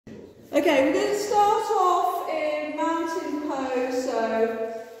Okay, we're going to start off in mountain pose,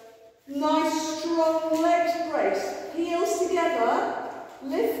 so nice strong legs braced, heels together,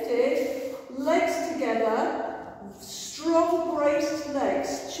 lifted, legs together, strong braced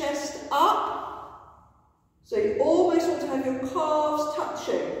legs, chest up, so you almost want to have your calves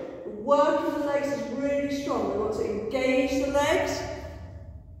touching. The work of the legs is really strong. We want to engage the legs,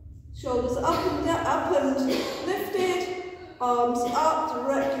 shoulders up and down, up and lifted. Arms up,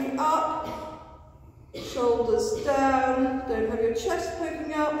 directly up, shoulders down, don't have your chest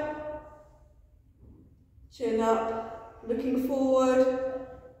poking up, chin up, looking forward,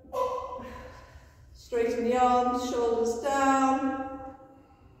 straighten the arms, shoulders down,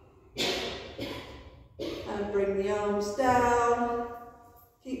 and bring the arms down.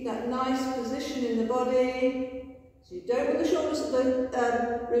 Keep that nice position in the body, so you don't want the shoulders and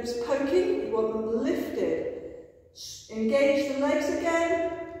the ribs poking, you want them lifted. Engage the legs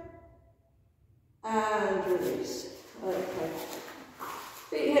again, and release. Okay.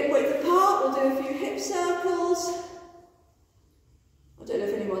 Feet hip width apart, we'll do a few hip circles. I don't know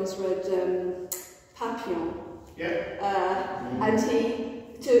if anyone's read Papillon. Yeah. And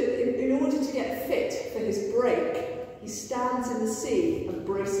in order to get fit for his break, he stands in the sea and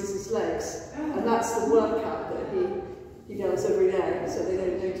braces his legs. And that's the workout that he does every day, so they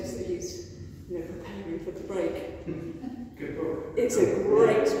don't notice that he's preparing for the break. Good book. It's a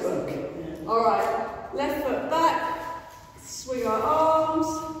great book. All right, left foot back, swing our arms.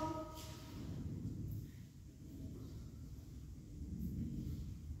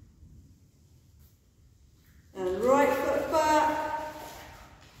 And right foot back.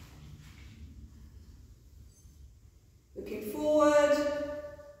 Looking forward.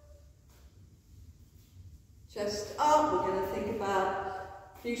 Chest up. We're going to think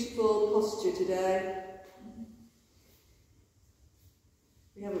about beautiful posture today.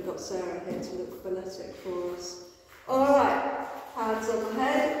 We haven't got Sarah here to look balletic for us. Alright, hands on the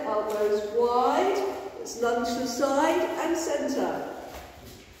head, elbows wide. Let's lunge to the side and centre.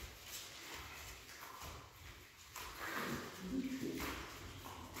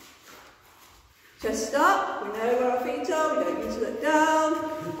 Chest up, we know where our feet are, we don't need to look down.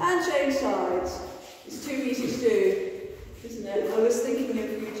 And change sides. It's too easy to do, isn't it? I was thinking of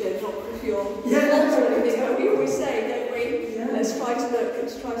you, Jen, not if you're or anything, but we always say, don't we? Yeah. Let's try to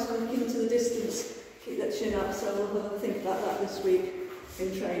look into the distance, keep that chin up, so we'll have to think about that this week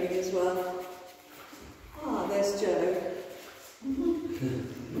in training as well. Ah, there's Joe.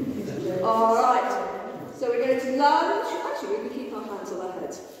 Alright, so we're going to lunge. Actually, we can keep our hands on our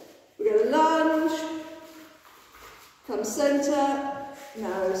heads. We're going to lunge, come centre,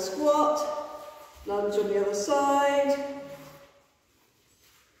 narrow squat, lunge on the other side.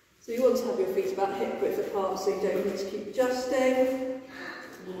 So you want to have your feet about hip width apart so you don't need to keep adjusting.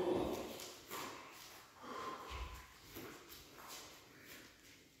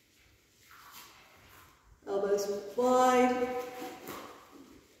 Elbows wide.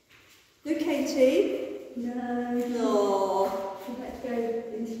 No, Katie? No. No. Let's go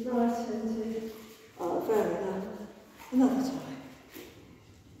into Brighton. Oh, fair enough. Another time.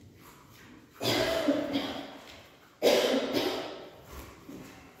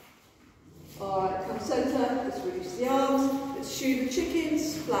 Alright, come centre, let's release the arms, let's shoe the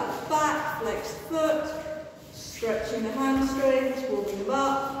chickens, flat back, flex the foot, stretching the hamstrings, warming them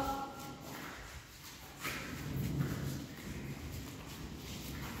up.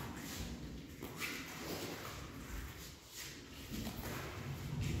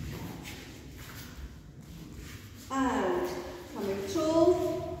 And coming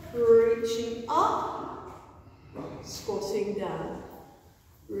tall, reaching up, squatting down.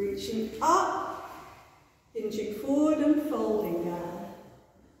 Reaching up, hinging forward and folding down.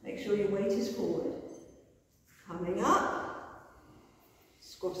 Make sure your weight is forward. Coming up,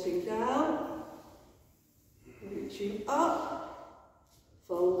 squatting down, reaching up,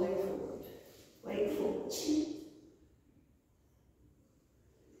 folding forward. Weight forward.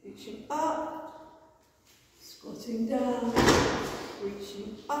 Reaching up, squatting down,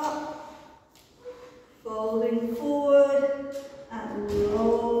 reaching up, folding forward, and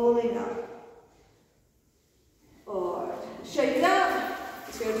rolling up. Alright, shake it out.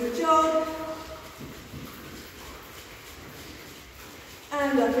 Let's go to a jog.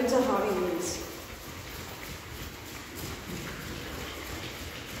 And up into high knees.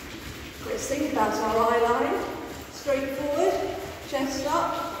 Let's think about our eye line. Straight forward, chest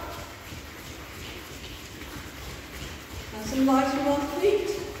up. And some light on our feet.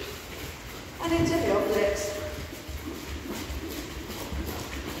 And into heel flicks.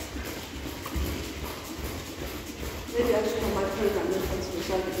 Maybe I should have my program in front of me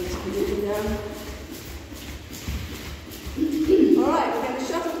so I can down. Alright, we're going to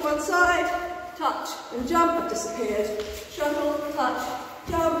shuttle to one side, touch and jump. I've disappeared. Shuttle, touch,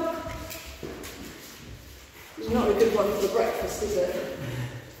 jump. It's not a good one for breakfast, is it?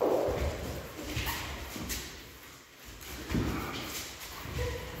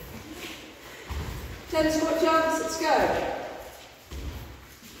 10 squat jumps, let's go.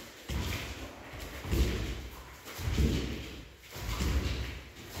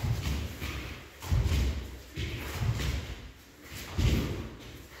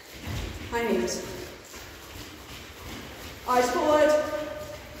 High knees. Eyes forward.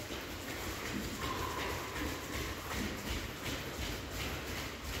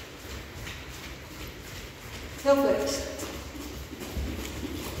 Heel flicks.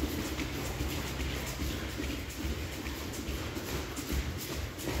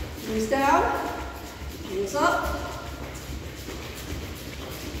 Knees down. Heels up.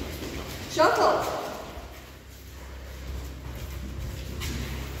 Shuttle.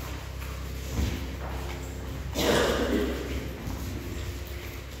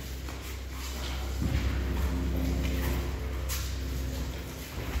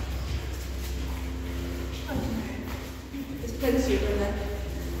 Plenty of room there.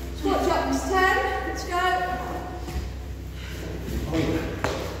 Squat jumps 10, let's go.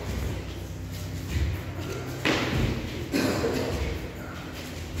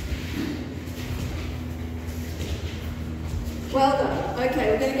 Well done. Okay,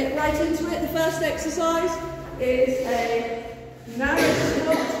 we're going to get right into it. The first exercise is a narrow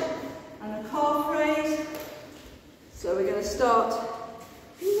squat and a calf raise. So we're going to start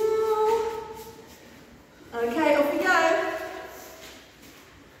now. Okay, off we go.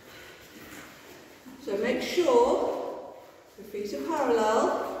 So make sure your feet are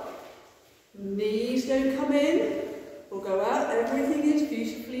parallel, knees don't come in or go out, everything is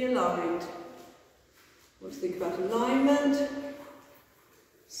beautifully aligned. Let's think about alignment,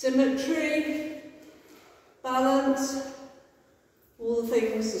 symmetry, balance, all the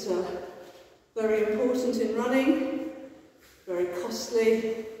things that are very important in running, very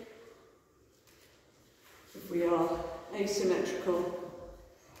costly if we are asymmetrical.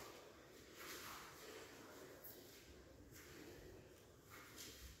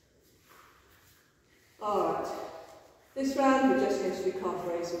 Alright, this round we're just going to do calf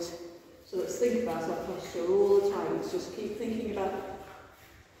raises. So let's think about our posture all the time. Let's just keep thinking about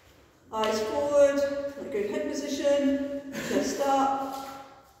eyes forward, a good head position, chest up.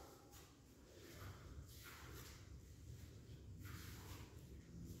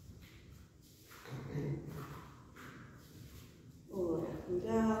 All the way up and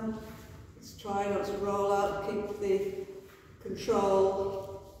down. Let's try not to roll up, keep the control.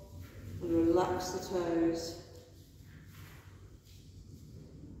 And relax the toes.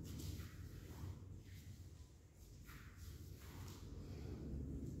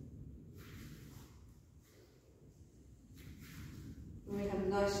 When we have a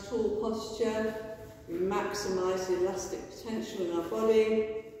nice tall posture, we maximise the elastic potential in our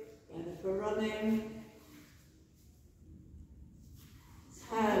body, better for running.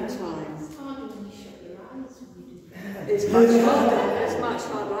 Hand time. It's harder when you shut your eyes when you do that. It's much harder. It's much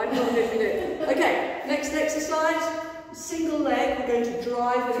harder. I'm not doing it. Okay, next exercise. Single leg. We're going to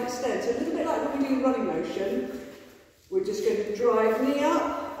drive and extend. So a little bit like when we do running motion. We're just going to drive knee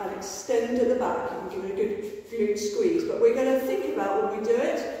up and extend at the back. And give it a good glute squeeze. But we're going to think about when we do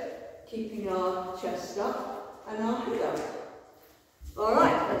it, keeping our chest up and our head up. All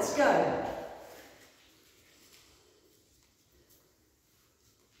right, let's go.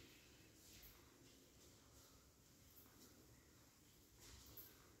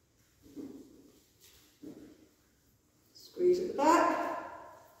 Squeeze at the back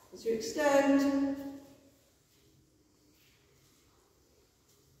as you extend.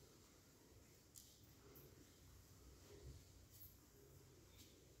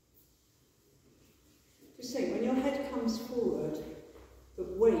 Just saying, when your head comes forward, the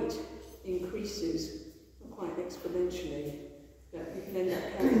weight increases, not quite exponentially, but you can end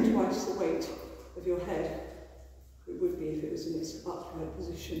up carrying twice the weight of your head it would be if it was in its upright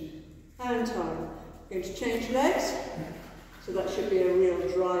position. Hand time. Going to change legs. So that should be a real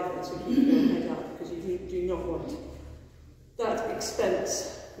driver to keep your head up, because you do not want that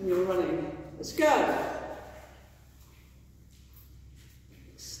expense when you're running. Let's go.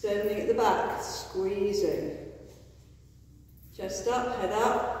 Extending at the back, squeezing. Chest up, head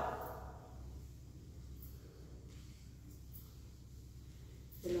up.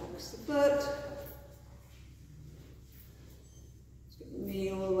 Relax the foot. Let's get the knee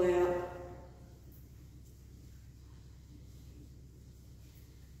all the way up.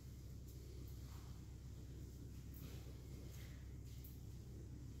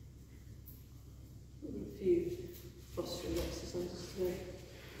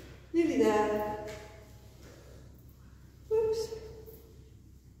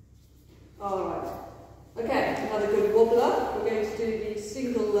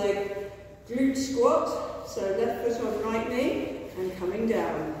 glute squat, so left foot on right knee and coming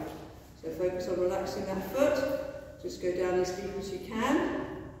down. So focus on relaxing that foot, just go down as deep as you can,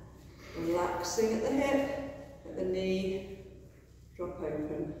 relaxing at the hip, let the knee drop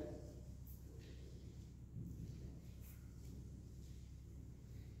open.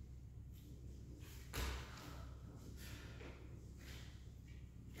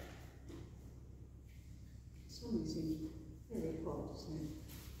 Something seems very hot, doesn't it?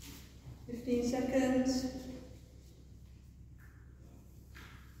 15 seconds.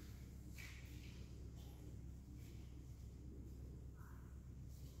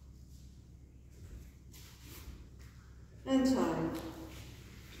 And time.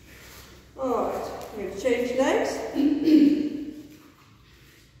 Alright, we're going to change legs.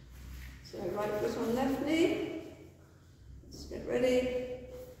 So right foot on left knee. Let's get ready.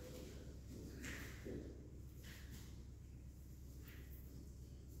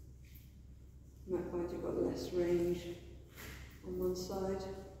 You might find you've got less range on one side.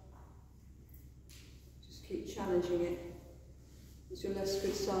 Just keep challenging it. It's your less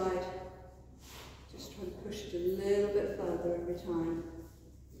good side. Just try to push it a little bit further every time.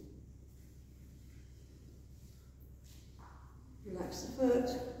 Relax the foot.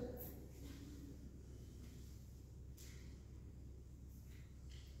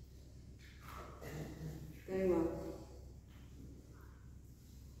 Going well.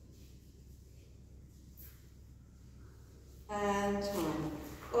 And time.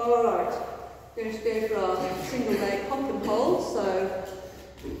 Alright, going to go for our single leg hop and hold, so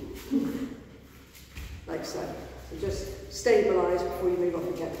like so. So just stabilise before you move off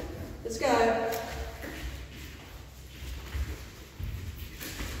again. Let's go.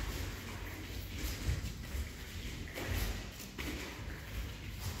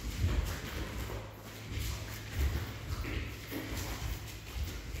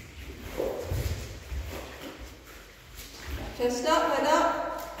 Chest up, head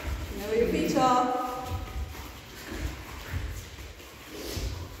up. You know where your feet are.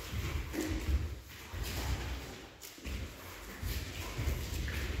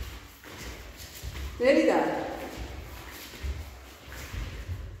 Nearly there.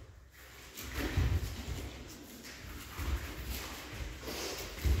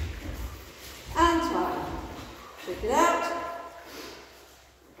 And time. Check it out.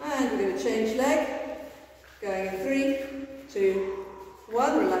 And we're going to change leg. Going in 3, 2,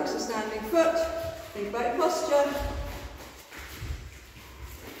 1. Relax the standing foot. Think about your posture.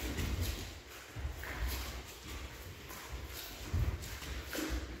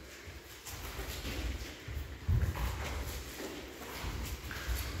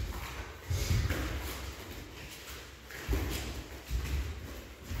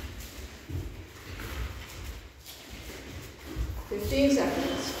 Fifteen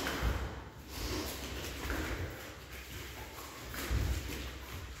seconds.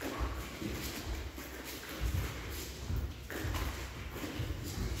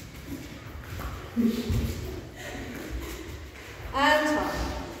 And time.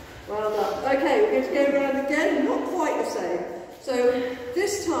 Well done. Okay, we're going to go around again, not quite the same. So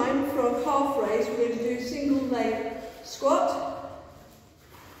this time for our calf raise, we're going to do single leg squat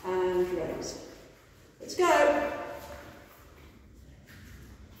and raise. Let's go.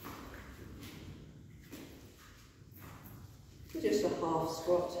 Just a half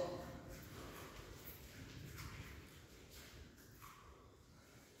squat.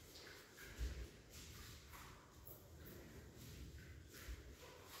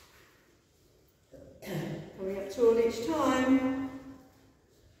 Coming up tall each time.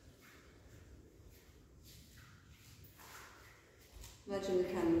 Imagine the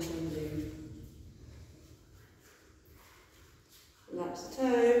canvas on you. Relax the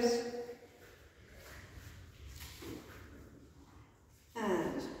toes.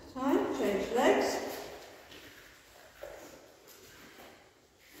 And time, change legs.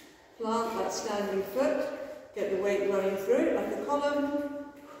 Plant that standing foot. Get the weight running through it like a column.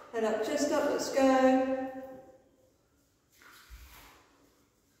 Head up, chest up, let's go.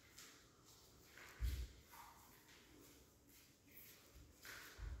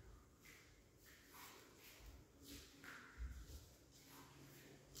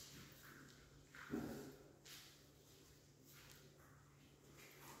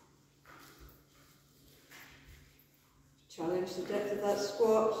 Challenge the depth of that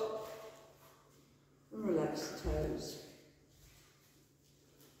squat and relax the toes.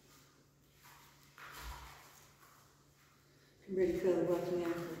 You can really feel the working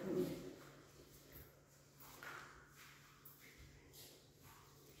ankle, can't you?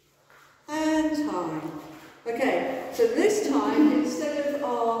 And time. Okay, so this time, instead of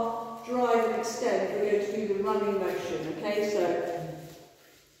our drive and extend, we're going to do the running motion, okay? So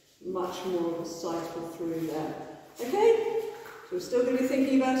much more of a cycle through there. Okay? So we're still going to be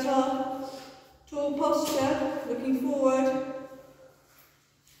thinking about our tall posture, looking forward.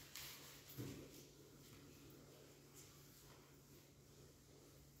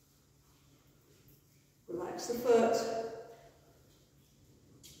 Relax the foot.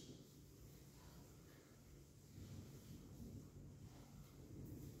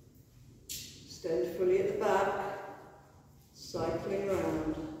 Extend fully at the back, cycling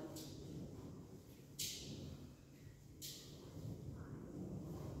around.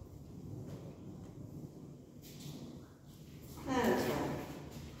 And down.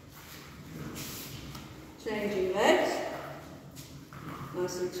 Changing legs.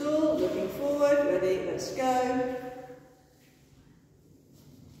 Nice and tall, looking forward, ready, let's go.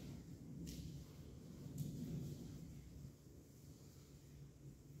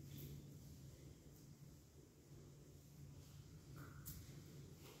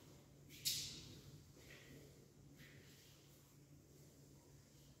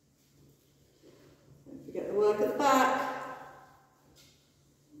 Don't forget the work at the back.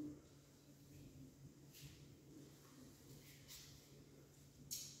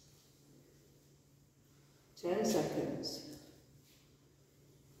 Ten seconds.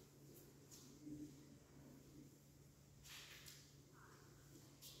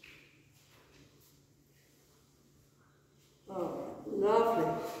 Oh, lovely.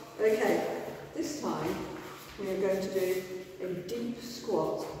 Okay, this time we are going to do a deep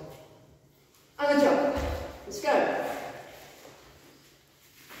squat and a jump. Let's go.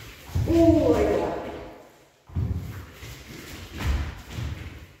 All the way down.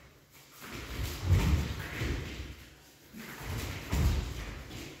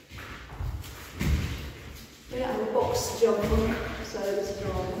 We don't have a box jump on, so this is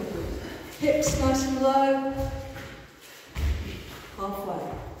our hips nice and low. Halfway.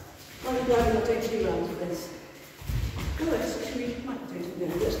 I'm glad we're not doing 2 rounds of this. Oh, actually, we might do it. No,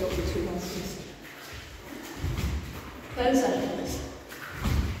 let's not do 2 rounds of this. 10 seconds.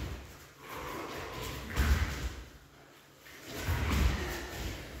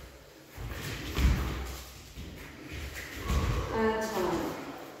 And time.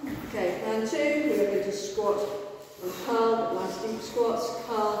 Okay, round 2, we're going to squat and curl, nice deep squats,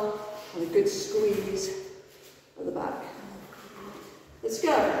 curl, and a good squeeze at the back. Let's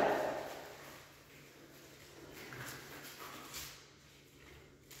go.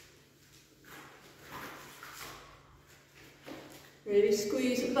 Really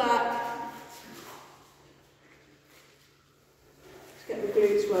squeeze it back. Let's get the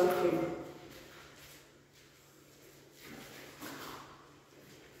glutes working.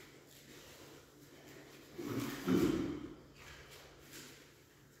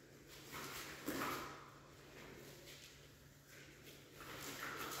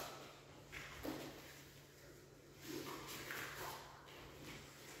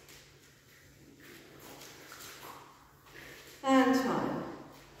 And time.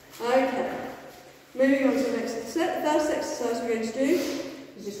 Okay. Moving on to the next set. The first exercise we're going to do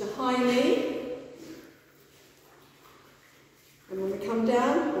is just a high knee. And when we come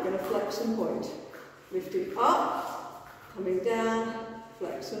down, we're going to flex and point. Lifting up, coming down,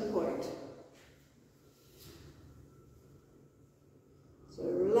 flex and point. So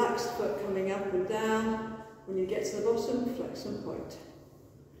relaxed foot coming up and down. When you get to the bottom, flex and point.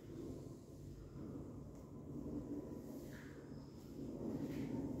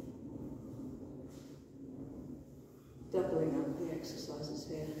 Doubling up the exercises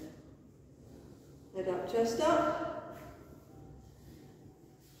here. Head up, chest up.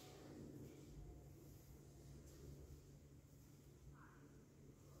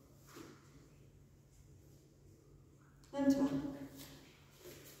 And time.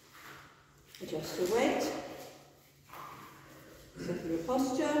 Adjust your weight. Settle your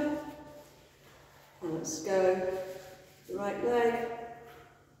posture. And let's go. The right leg.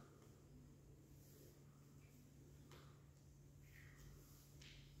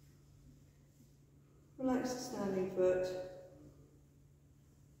 Relax the standing foot.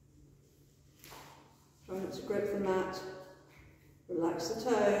 Try not to grip the mat. Relax the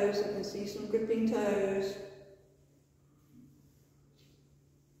toes. I can see some gripping toes.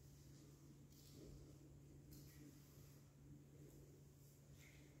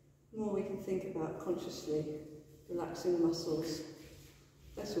 The more we can think about consciously relaxing the muscles,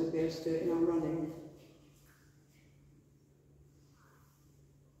 the better we'll be able to do it in our running.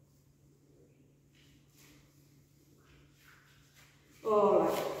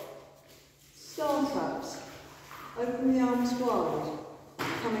 Alright, start ups. Open the arms wide.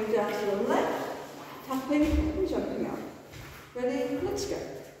 Coming down to the left, tapping and jumping up. Ready? Let's go.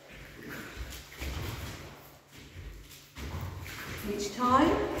 Each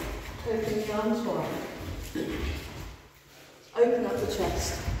time, open the arms wide. Open up the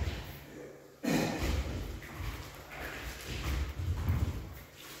chest.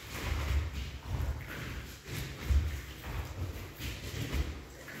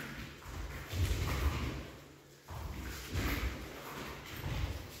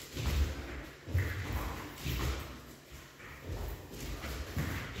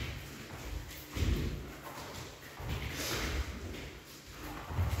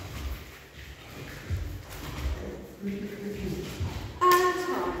 And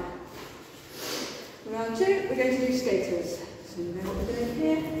time. Round two, we're going to do skaters. So you know what we're doing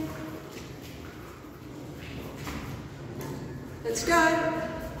here. Let's go.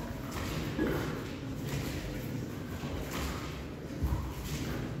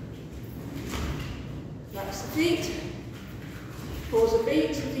 Relax the feet. Pause a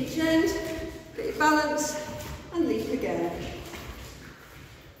beat at each end. Get your balance and leap again.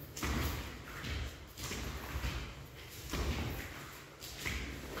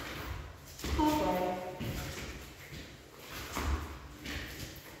 Halfway.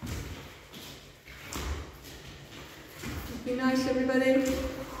 Be nice, everybody.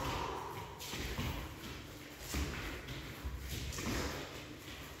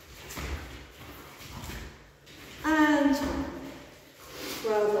 And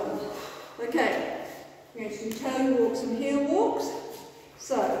well done. Okay, we're going to do toe walks and heel walks.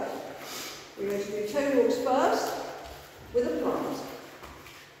 So, we're going to do toe walks first with a plant.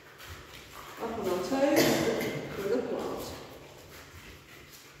 Up on our toes with a plant.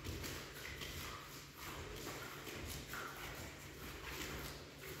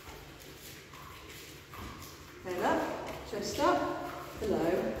 Head up, chest up, hello.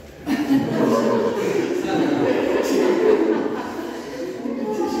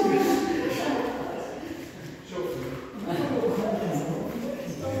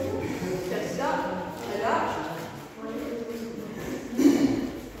 Chest up, head up.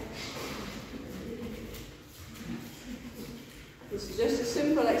 This is just a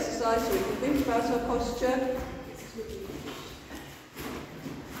simple exercise so we can think about our posture.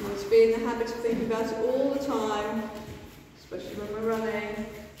 We need to be in the habit of thinking about it all the time, especially when we're running.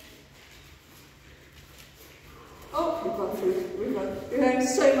 Oh, we've gone through, we're having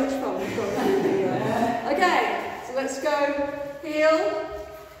so much fun, we've gone through the, okay, so let's go, heel,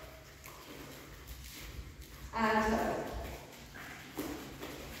 and toe.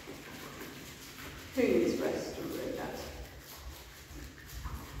 Who needs rest from doing that?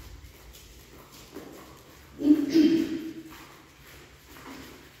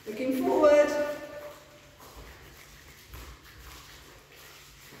 Looking forward.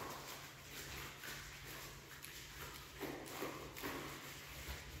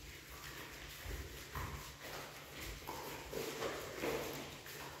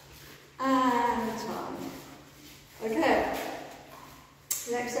 And time. Okay.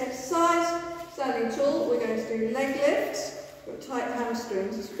 Next exercise, standing tall, we're going to do leg lifts. Got tight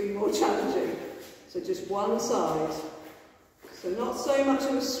hamstrings, this will be more challenging. So just one side. So not so much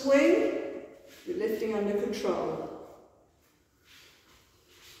of a swing, you're lifting under control.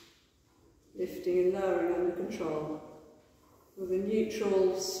 Lifting and lowering under control. With a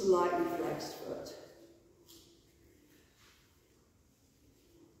neutral, slightly flexed foot.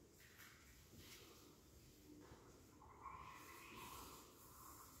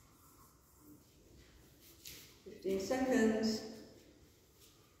 Seconds.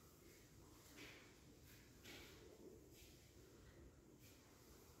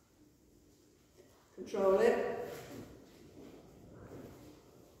 Control it.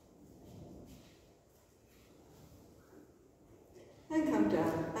 And come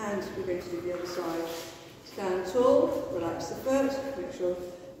down. And we're going to do the other side. Stand tall, relax the foot, make sure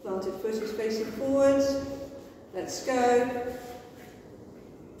planted foot is facing forwards. Let's go.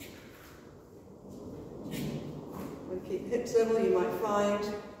 Keep hips level, you might find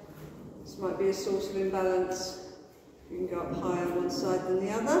this might be a source of imbalance. You can go up higher on one side than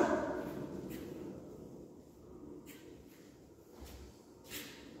the other.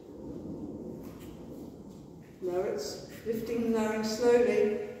 Lower it, lifting and lowering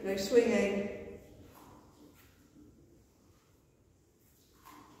slowly, no swinging.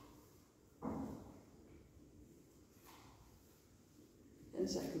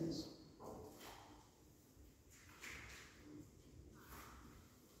 Seconds.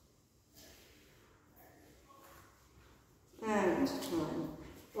 And time.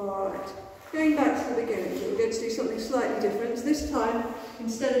 Alright, going back to the beginning, we're going to do something slightly different. This time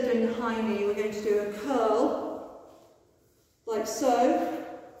instead of doing the high knee, we're going to do a curl, like so,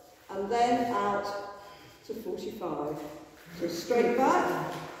 and then out to 45. So straight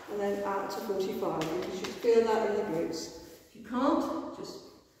back, and then out to 45. You should feel that in the glutes. If you can't, just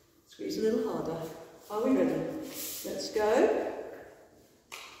squeeze a little harder. Are we ready? Let's go.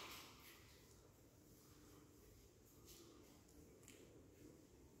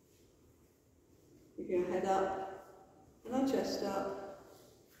 Keep your head up and our chest up.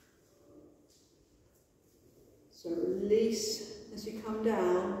 So release as you come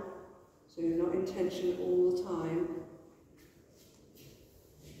down, so you're not in tension all the time.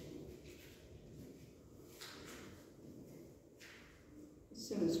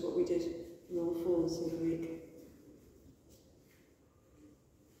 Similar to what we did in all fours of the week.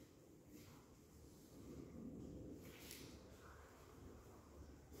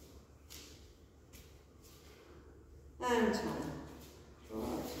 And time.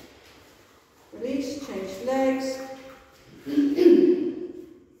 Right. Release, change legs.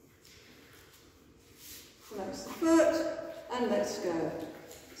 Relax the foot, and let's go.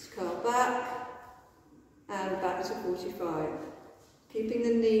 Let's curl back, and back to 45. Keeping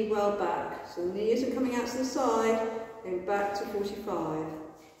the knee well back. So the knee isn't coming out to the side, going back to 45.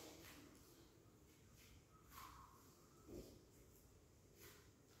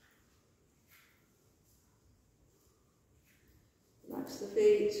 Relax the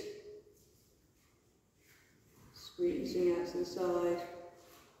feet, squeezing out to the side.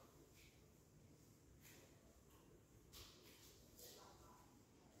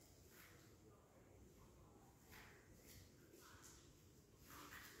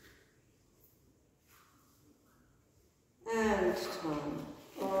 And time.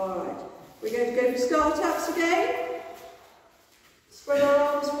 Alright, we're going to go for start-ups again. Spread our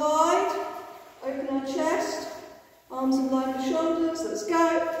arms wide, open our chest. Arms in line with shoulders, let's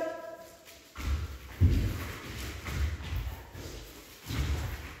go.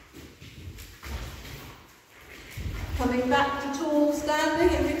 Coming back to tall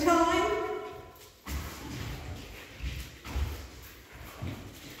standing every time.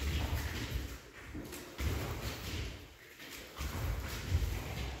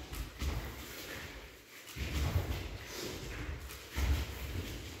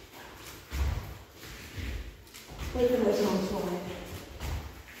 Open those arms wide.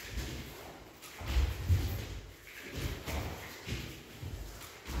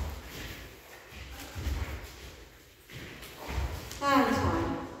 And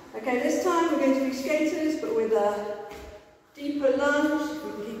time. Okay, this time we're going to be skaters, but with a deeper lunge.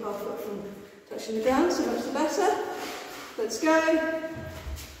 We can keep our foot from touching the ground, so much the better. Let's go.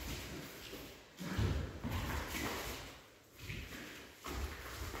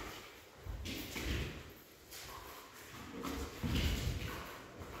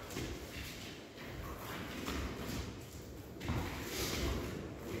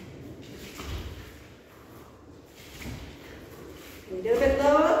 Can we get a bit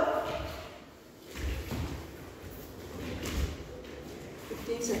lower?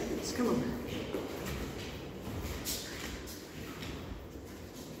 15 seconds, come on.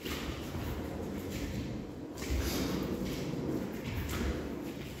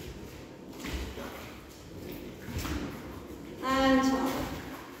 And time.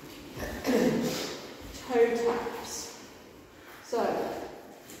 Toe taps. So,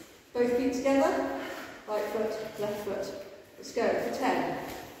 both feet together, right foot, left foot. Let's go for 10.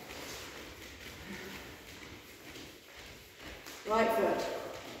 Right foot.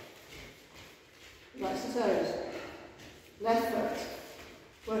 Relax the toes. Left foot.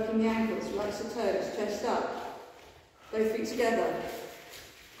 Working the ankles. Relax the toes. Chest up. Both feet together.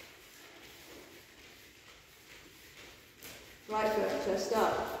 Right foot. Chest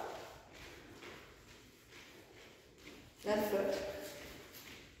up. Left foot.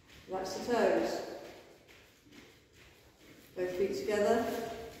 Relax the toes. Both feet together.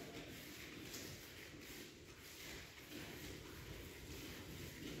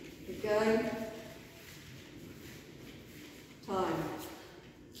 Keep going. Time.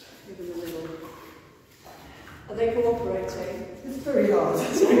 Move in the middle. Are they cooperating? It's very hard.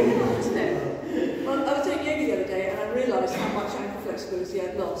 It's very hard, isn't it? Well, I was doing yoga the other day and I realised how much ankle flexibility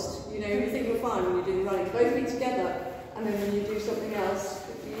I'd lost. You know, you think you're fine when you do running. Both feet together, and then when you do something else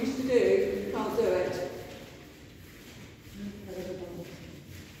that you used to do, you can't do it.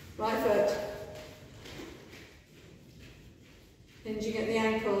 Right foot. Hinging at the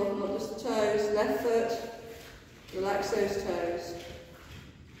ankle, not just the toes. Left foot. Relax those toes.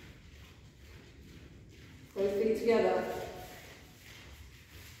 Both feet together.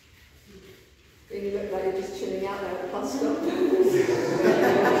 Big You look like you're just chilling out there at the bus stop. Waiting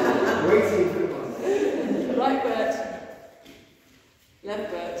for the bus. Right foot,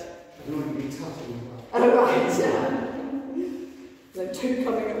 left foot. I don't want to be touching the bus. Oh, right, yeah. There are two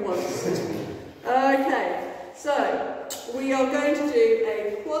coming at once. Okay, so we are going to do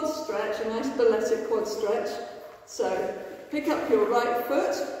a quad stretch, a nice balletic quad stretch. So pick up your right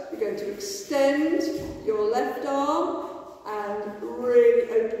foot, you're going to extend your left arm and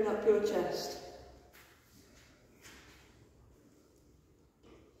really open up your chest.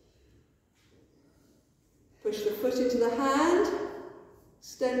 Push the foot into the hand,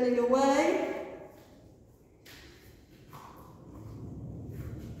 extending away.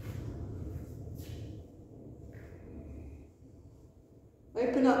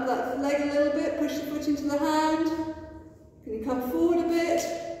 Open up that leg a little bit, push the foot into the hand. Can you come forward a bit?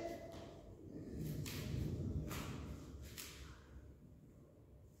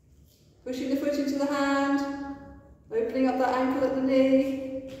 Pushing the foot into the hand, opening up that ankle at the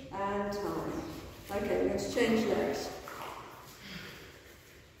knee, and time. Okay, we're going to change legs.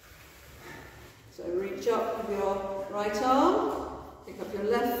 So reach up with your right arm, pick up your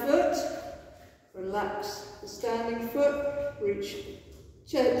left foot, relax the standing foot, reach,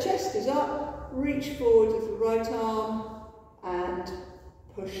 chest is up, reach forward with the right arm and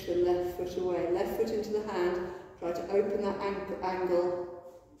push the left foot away. Left foot into the hand, try to open that angle.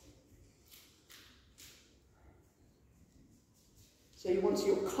 So you want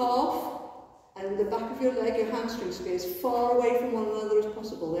your calf and the back of your leg, your hamstrings, to be as far away from one another as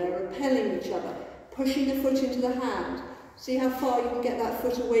possible. They're repelling each other, pushing the foot into the hand. See how far you can get that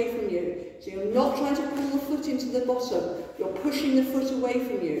foot away from you. So you're not trying to pull the foot into the bottom, you're pushing the foot away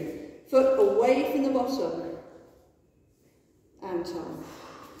from you. Foot away from the bottom. And time.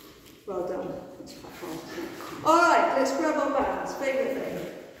 Well done. That's quite hard. Alright, let's grab our bands. Favourite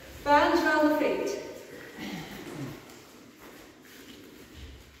thing. Bands around the feet.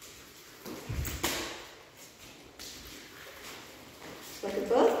 Like a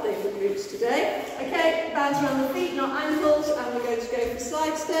birthday for glutes today. Okay, bands around the feet, not ankles, and we're going to go for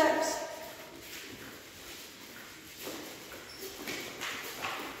side steps.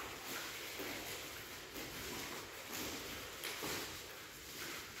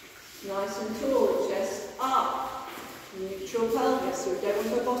 Nice and tall, chest up, neutral pelvis, so we don't want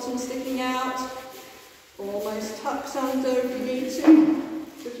the bottom sticking out. Almost tucks under if you need to,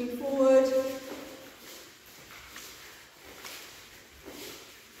 looking forward.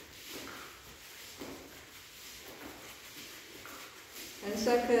 10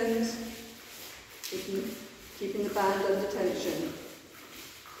 seconds, keeping the band under tension.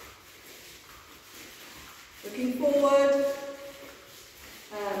 Looking forward,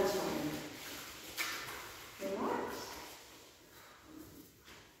 and time. Relax.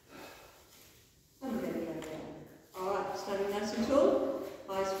 And then go again. Alright, standing nice and tall,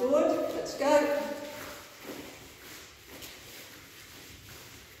 eyes forward, let's go.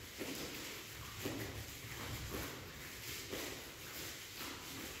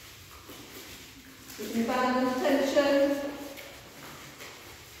 Keeping the band under tension.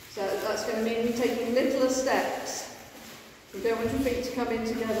 So that's going to mean we're taking littler steps. We don't want your feet to come in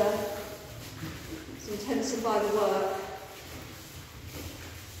together. Let's intensify the work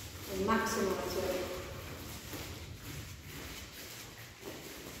and maximise it.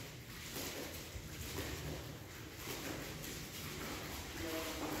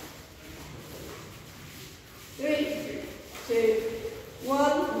 Three, two,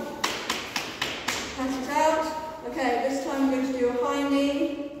 one. Pass it out. Okay, this time we're going to do a high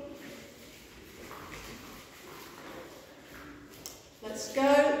knee. Let's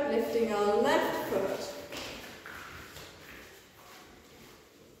go, lifting our left foot.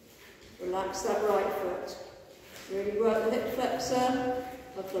 Relax that right foot. Really work the hip flexor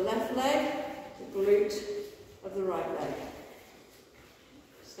of the left leg, the glute of the right leg.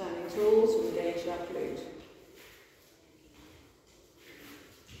 Standing tall to engage that glute.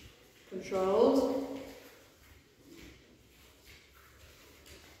 Controlled.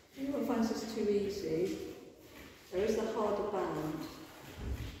 Anyone finds this too easy? There is the harder band.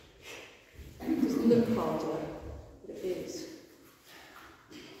 It doesn't look harder, but it is.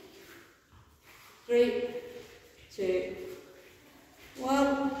 3, 2,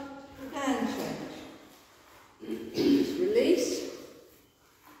 1, and change. Just release.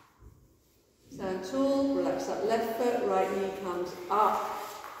 Stand tall, relax that left foot, right knee comes up.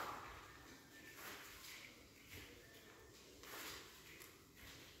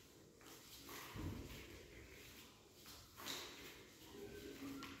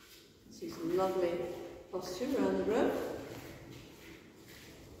 See some lovely posture around the room.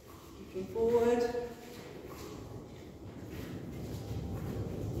 Looking forward.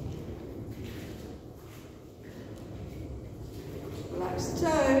 Relax the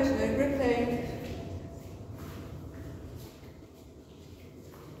toes, no gripping.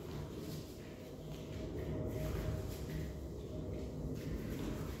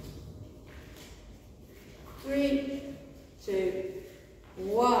 Three, two,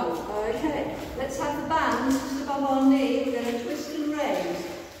 one. Okay, let's have the band just above our knee. We're going to twist and raise.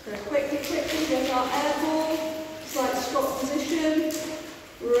 So quickly get our air ball, slight squat position,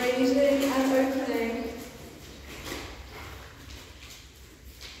 raising and opening.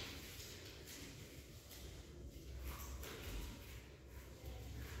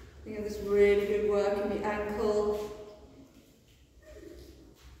 Think of this really good work in the ankle.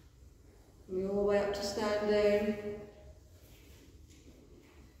 Coming all the way up to standing.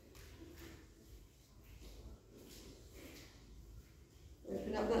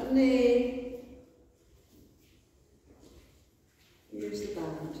 Open up that knee. Use the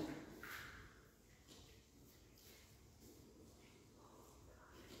band.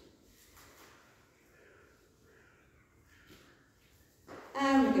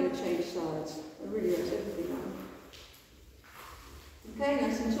 And we're going to change sides. I really want everything on. Okay,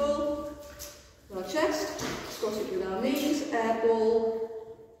 nice and tall. With our chest, squat it with our knees, air ball,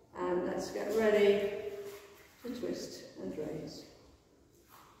 and let's get ready to twist and raise.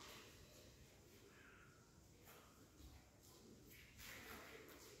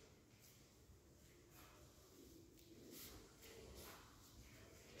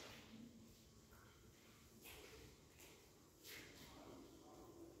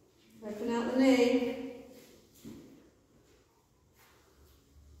 Open out the knee.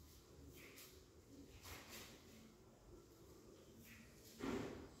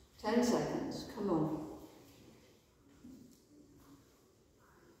 Ten seconds, come on.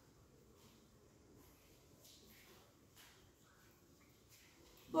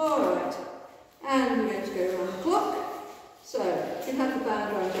 Alright, and we're going to go around the clock. So, you can have the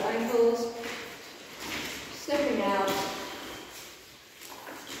band around your ankles, stepping out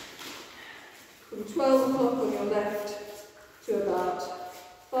from 12 o'clock on your left to about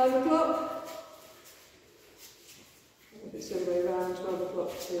 5 o'clock. If it's the other way around, 12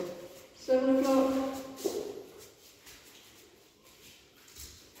 o'clock to 7 o'clock.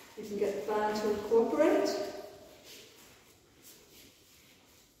 You can get the band to cooperate.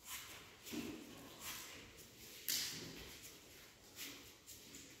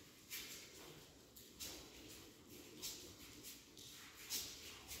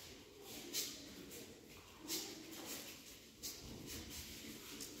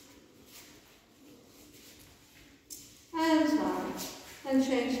 And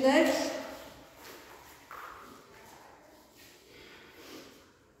change legs.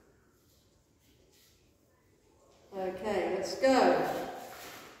 Okay, let's go.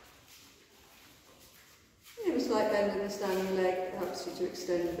 Give a slight bend in the standing leg, that helps you to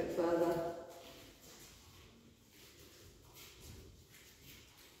extend a bit further.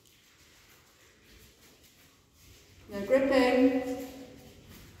 No gripping. You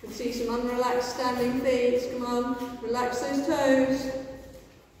can see some unrelaxed standing feet. Come on, relax those toes.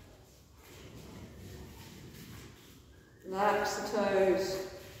 Relax the toes.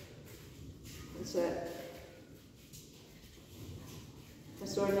 That's it. I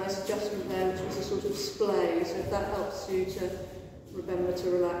saw a nice adjustment there, which was a sort of splay, so if that helps you to remember to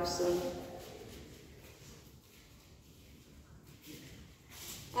relax them.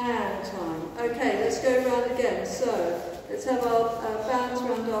 And time. Okay, let's go around again. So, let's have our bands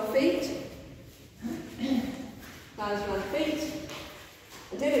around our feet. Bands around feet.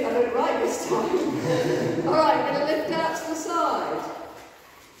 I got it right this time. Alright, I'm going to lift out to the side.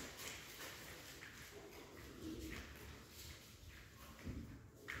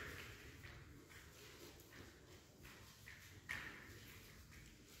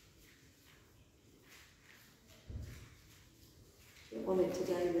 You're on it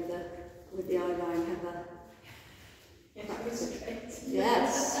today with the eyeline, Heather. Yeah, that was great.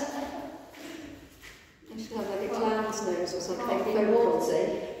 Yes. I should have like a clown's nose or something. Can't be focal. naughty.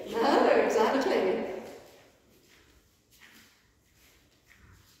 No, exactly.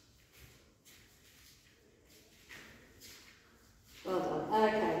 Well done.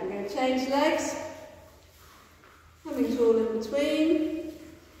 Okay, we're going to change legs. Coming tall in between.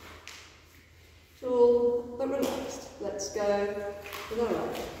 Tall but relaxed. Let's go with our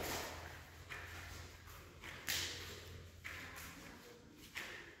right.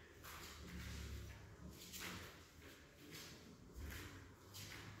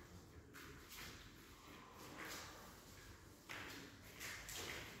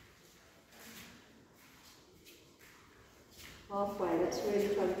 Halfway, let's really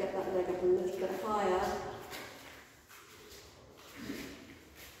try to get that leg up a little bit higher.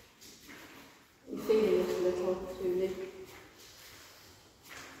 You're feeling it a little, Julie.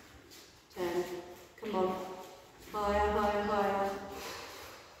 10. Come on. Higher, higher, higher.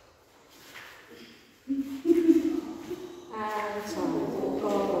 And time.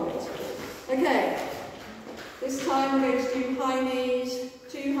 Alright. Okay. This time we're going to do high knees,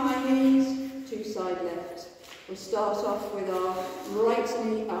 2 high knees, 2 side lifts. We'll start off with our right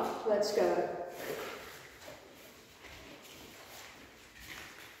knee up. Let's go.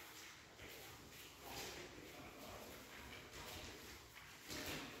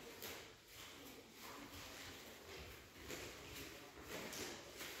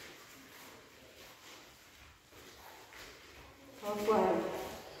 Halfway.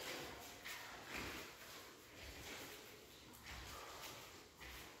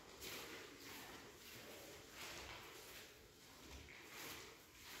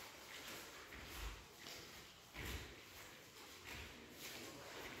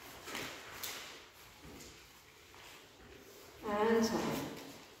 And time.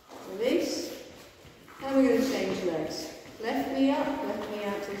 Release. Now we're going to change legs. Left knee up, left knee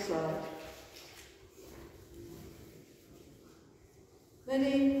out to the side.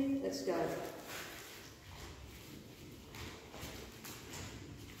 Ready? Let's go.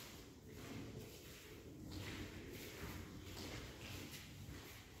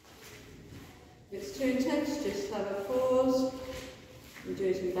 If it's too intense, just have a pause. And do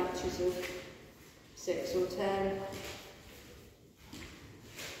it in batches of 6 or 10.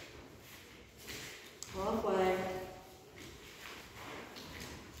 Halfway.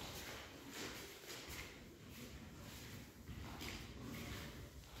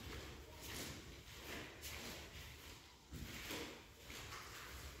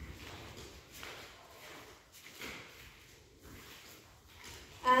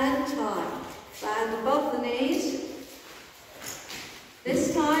 And time. Band above the knees.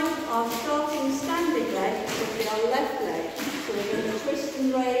 This time our starting standing leg will be our left leg. So we're going to twist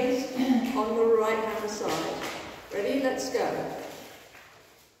and raise on the right hand side. Ready? Let's go.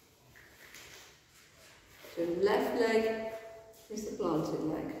 So left leg is the planted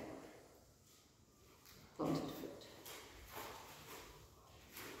leg. Planted foot.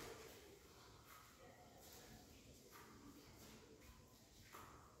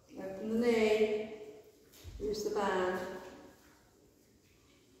 Open the knee, use the band.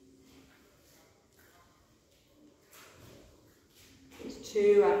 There's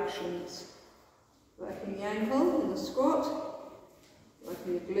 2 actions. Working the ankle in the squat,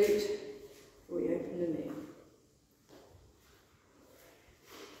 working the glute, we open the knee.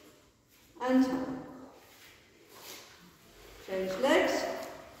 And time. Change legs.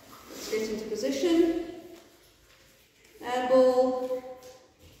 Let's get into position. Air ball.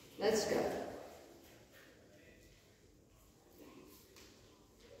 Let's go.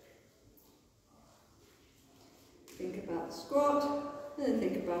 Think about the squat, and then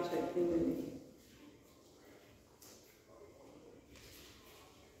think about opening the knee.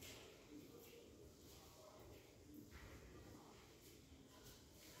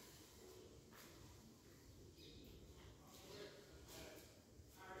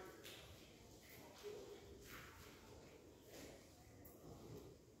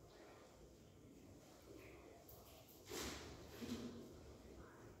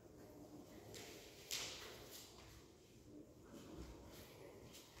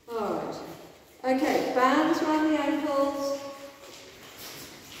 Alright, okay, bands around the ankles.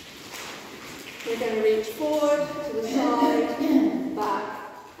 We're going to reach forward to the side, back,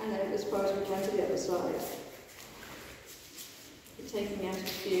 and then as far as we can to the other side. We're taking out a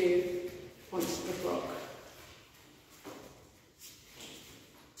few points of the block.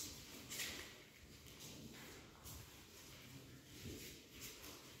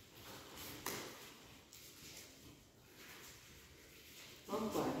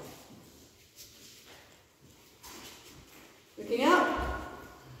 Looking up.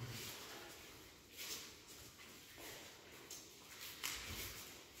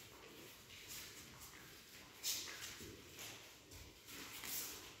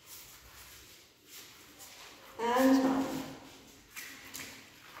 And time.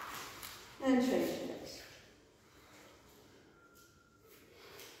 And change legs.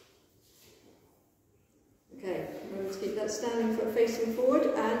 Okay, remember to keep that standing foot facing forward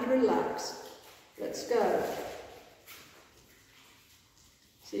and relax. Let's go.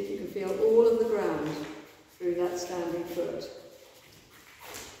 See if you can feel all of the ground through that standing foot.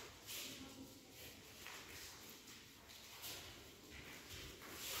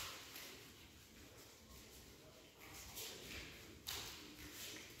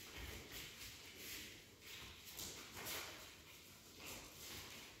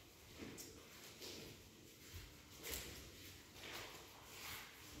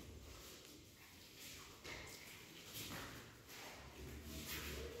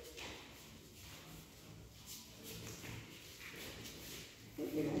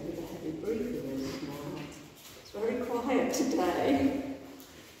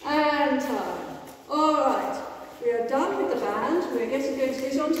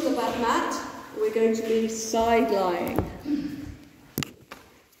 we're going to be side lying.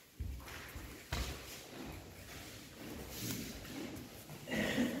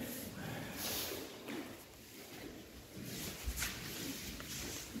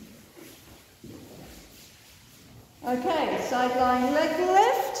 Okay, side lying leg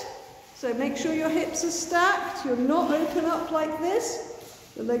lift. So make sure your hips are stacked. You're not open up like this.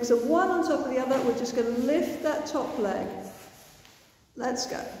 The legs are one on top of the other. We're just going to lift that top leg. Let's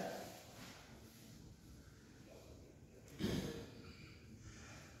go.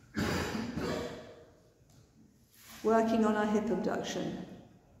 Working on our hip abduction.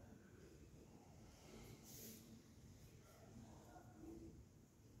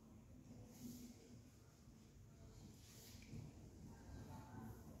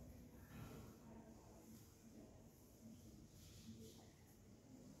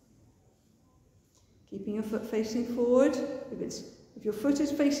 Keeping your foot facing forward. If your foot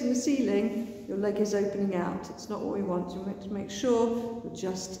is facing the ceiling, your leg is opening out. It's not what we want. You want to make sure we're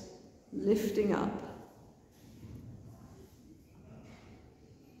just lifting up.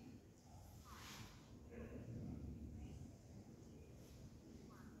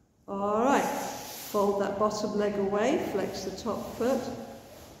 All right. Fold that bottom leg away. Flex the top foot.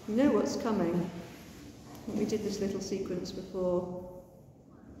 You know what's coming. We did this little sequence before.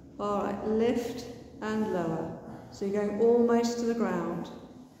 All right. Lift and lower. So you're going almost to the ground.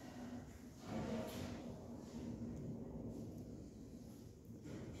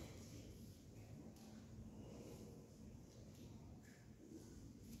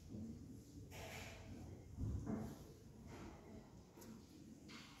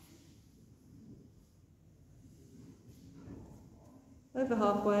 Over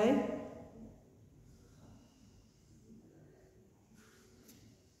halfway.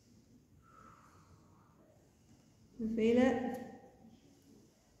 You feel it?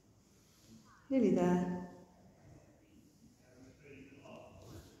 Nearly there.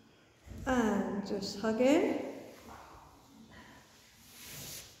 And just hug in.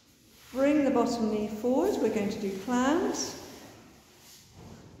 Bring the bottom knee forward. We're going to do clams.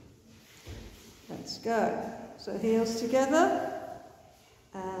 Let's go. So heels together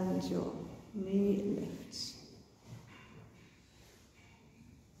and your knee lifts.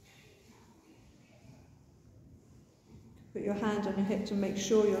 Put your hand on your hip to make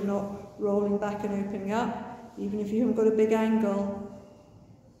sure you're not rolling back and opening up, even if you haven't got a big angle.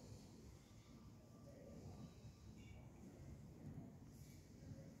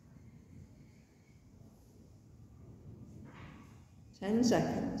 Ten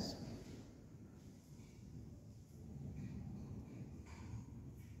seconds.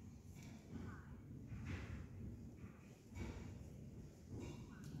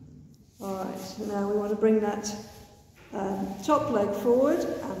 All right, so now we want to bring that top leg forward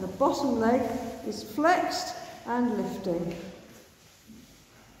and the bottom leg is flexed and lifting.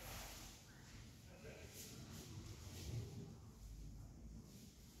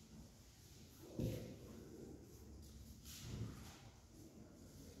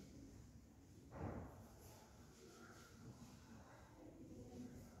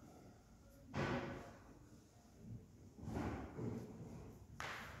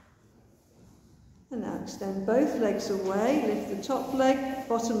 And now extend both legs away, lift the top leg,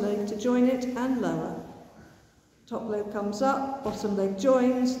 bottom leg to join it and lower. Top leg comes up, bottom leg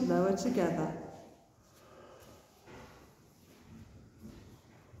joins, lower together.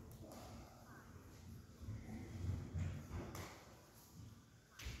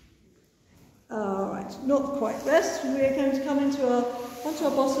 Alright, not quite rest. We're going to come onto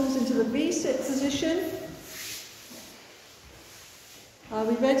our bottoms into the V-sit position. Are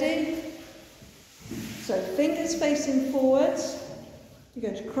we ready? So fingers facing forwards,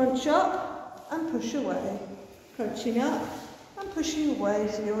 you're going to crunch up and push away. Crunching up and pushing away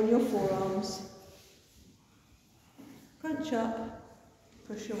so you're on your forearms. Crunch up,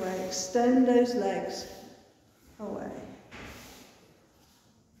 push away, extend those legs away.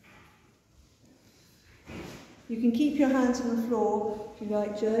 You can keep your hands on the floor if you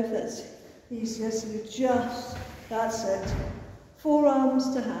like, Joe, if that's easier. So you just, that's it.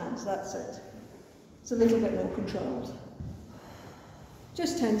 Forearms to hands, that's it. It's a little bit more controlled.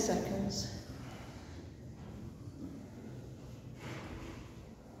 Just 10 seconds.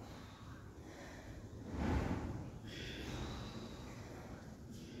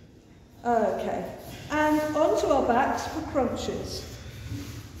 Okay, and onto our backs for crunches.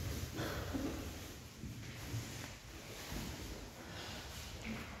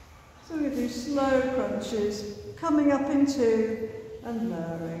 So we're going to do slow crunches, coming up into and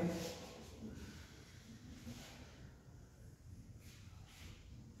lowering.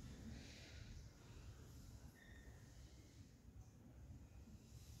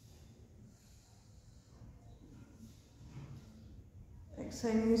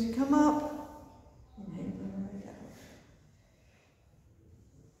 Exhaling as you come up. Inhaling all the way down.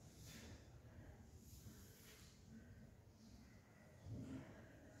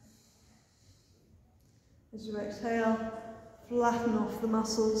 As you exhale, flatten off the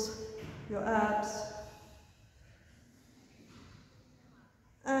muscles, your abs.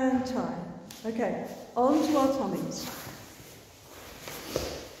 And time. Okay, on to our tummies.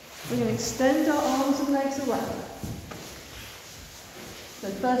 We're going to extend our arms and legs around. So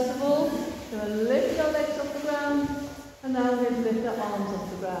first of all, we're going to lift our legs off the ground, and now we're going to lift our arms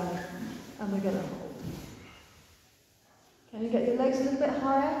off the ground, and we're going to hold. Can you get your legs a little bit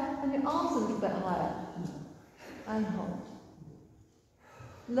higher and your arms a little bit higher? And hold.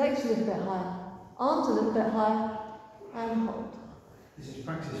 Legs a little bit higher, arms a little bit higher, and hold. This is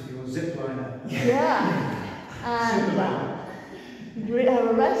practice for your zip liner. Yeah. And down. Have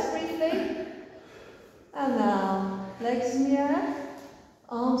a rest briefly. And now, legs in the air,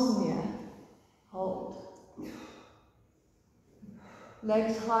 arms in the air. Hold.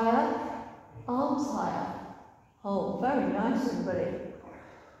 Legs higher, arms higher. Hold. Very nice, everybody.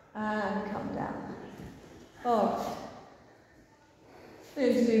 And come down. Alright.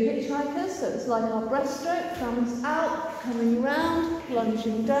 We're going to do hitchhikers, so it's like our breaststroke. Thumbs out, coming round,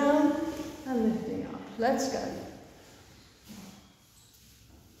 plunging down, and lifting up. Let's go.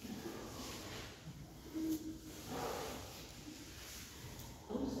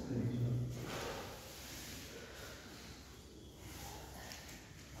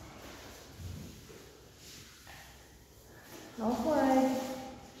 Halfway.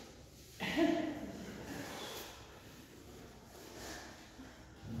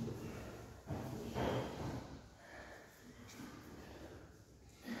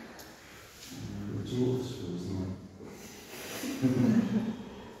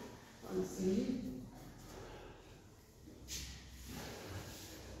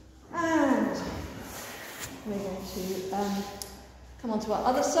 And we're going to come on to our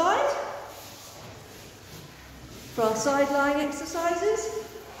other side for our side lying exercises.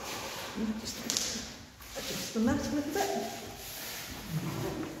 Just adjust the mat a little bit.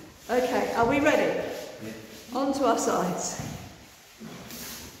 Okay, are we ready? Yeah. On to our sides.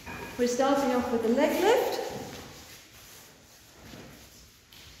 We're starting off with a leg lift.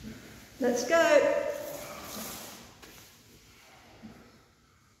 Let's go.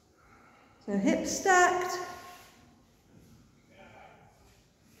 So hips stacked.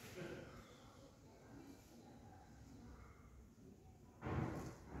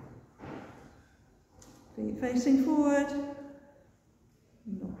 Feet facing forward,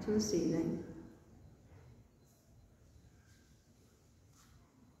 not to the ceiling.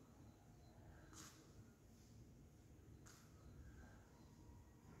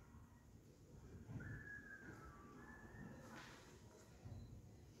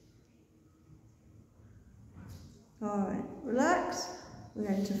 Alright, relax. We're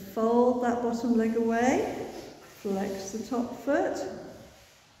going to fold that bottom leg away, flex the top foot,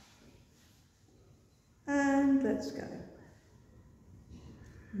 and let's go.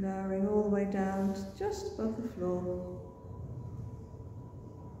 Lowering all the way down to just above the floor.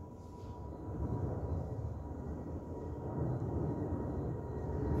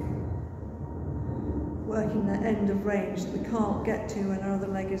 Working that end of range that we can't get to when our other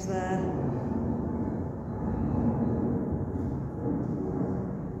leg is there.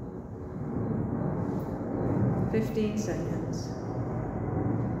 "15 seconds.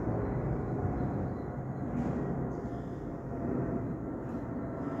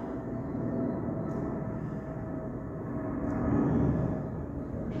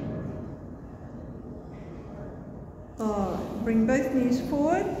 Alright, bring both knees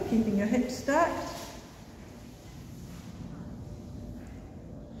forward, keeping your hips stacked.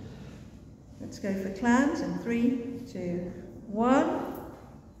 Let's go for clams in 3, 2, 1.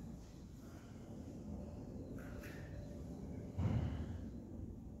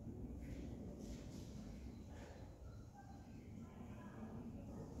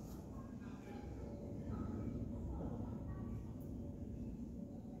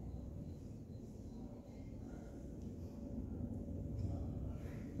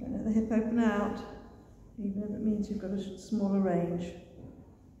 Let the hip open out, even if it means you've got a smaller range.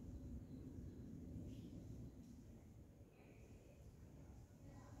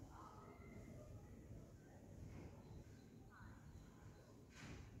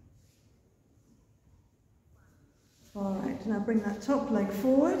 Alright, now bring that top leg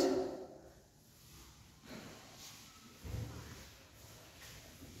forward.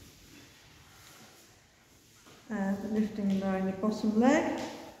 And lifting and lowering the bottom leg.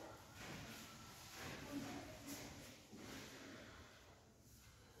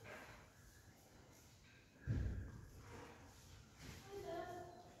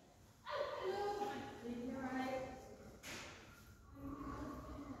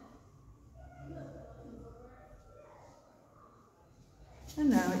 And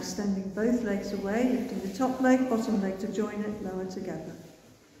now extending both legs away, lifting the top leg, bottom leg to join it, lower together.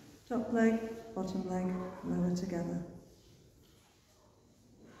 Top leg, bottom leg, lower together.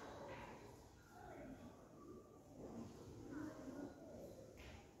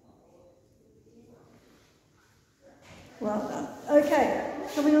 Well done. Okay,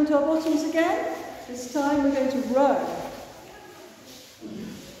 coming onto our bottoms again. This time we're going to row.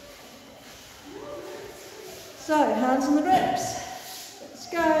 So, hands on the ribs. Let's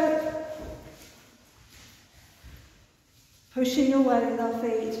go. Pushing away with our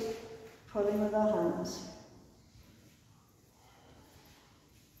feet, pulling with our hands.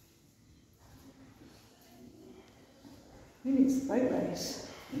 Who needs the boat race?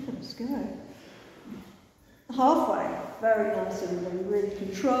 Let's go. Halfway. Very nice, everybody. Really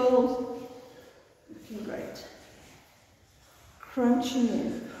controlled. Looking great. Crunching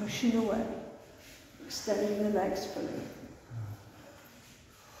in, pushing away. Extending the legs fully.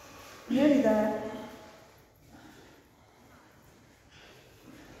 Nearly there.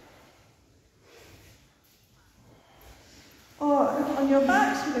 On your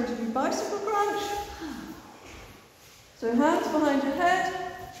backs, we're going to do bicycle crunch. So hands behind your head.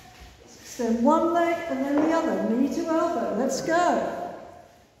 Extend one leg and then the other, knee to elbow. Let's go.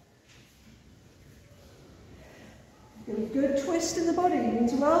 Get a good twist in the body, knee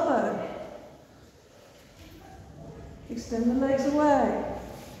to elbow. Extend the legs away.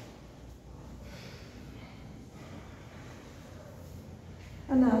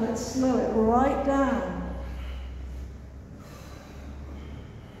 And now let's slow it right down.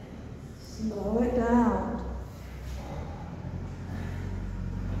 Slow it down.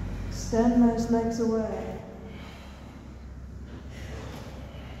 Extend those legs away.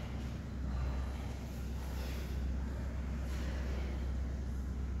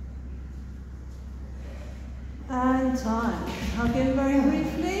 And time. Hug in very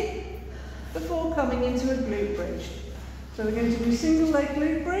briefly before coming into a glute bridge. So we're going to do single leg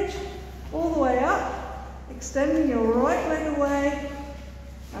glute bridge all the way up, extending your right leg away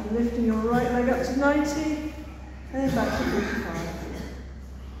and lifting your right leg up to 90 and then back to 45.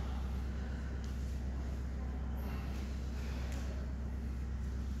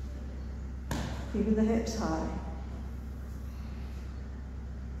 Keeping the hips high.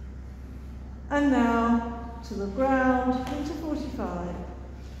 And now to the ground into 45.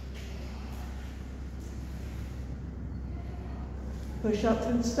 Push up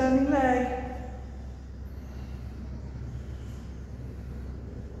through the standing leg.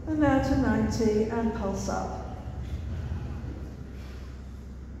 And now to 90 and pulse up.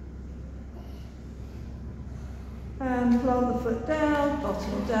 And plant the foot down,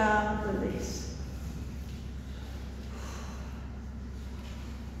 bottom down, release.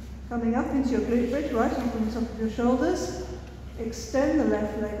 Coming up into your glute bridge, right up on the top of your shoulders. Extend the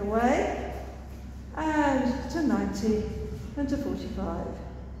left leg away. And to 90 and to 45.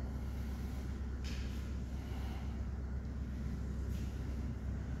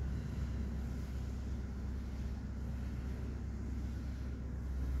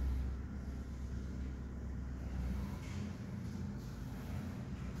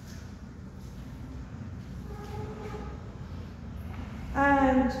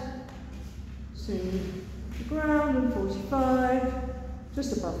 And to the ground and 45,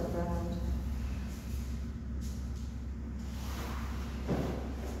 just above the ground.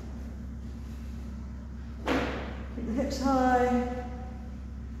 Keep the hips high.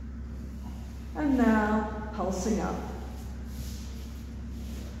 And now pulsing up.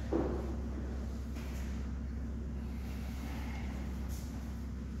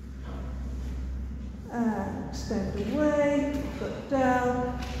 And extend away, foot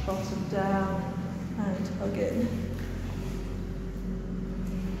down, bottom down, and hug in.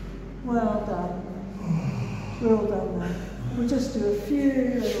 Well done. We're all done now. We'll just do a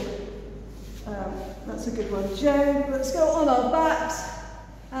few little, that's a good one, Joe. Let's go on our backs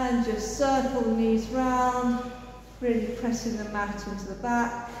and just circle the knees round, really pressing the mat into the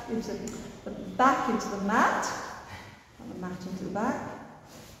back, into the back into the mat, and the mat into the back.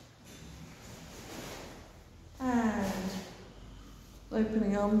 And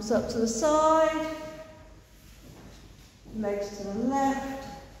opening arms up to the side, legs to the left,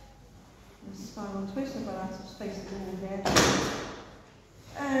 and spinal twist. I've got out of space at the wall here.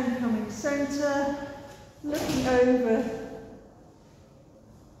 And coming centre, looking over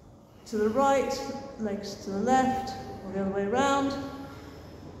to the right, legs to the left, or the other way around.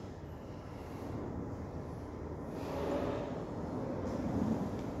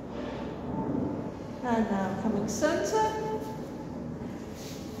 And now coming centre.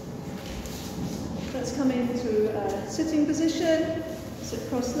 Let's come into a sitting position.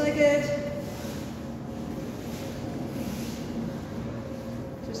 cross-legged.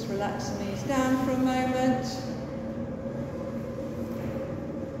 Just relax the knees down for a moment.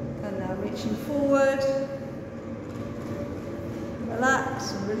 And now reaching forward.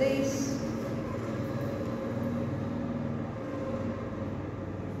 Relax and release.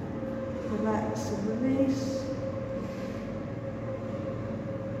 Relax and release.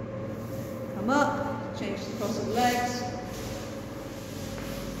 Come up, change the cross of legs.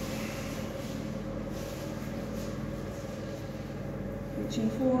 Reaching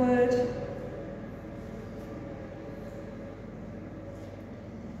forward.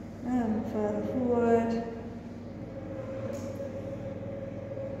 And further forward.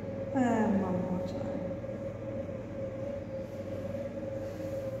 And one more time.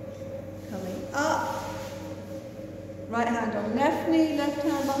 Coming up. Right hand on left knee, left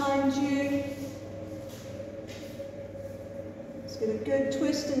hand behind you. Let's get a good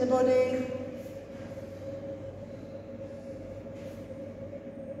twist in the body.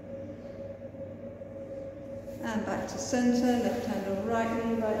 And back to centre, left hand on right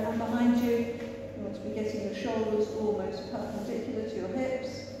knee, right hand behind you. You want to be getting your shoulders almost perpendicular to your hips.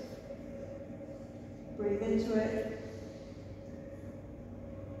 Breathe into it.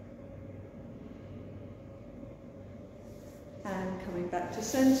 And coming back to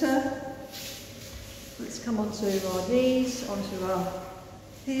centre. Let's come onto our knees, onto our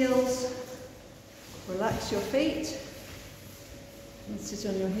heels. Relax your feet. And sit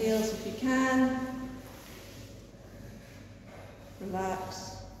on your heels if you can.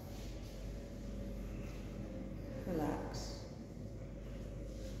 Relax. Relax.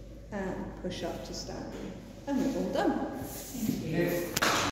 And push up to standing. And we're all done.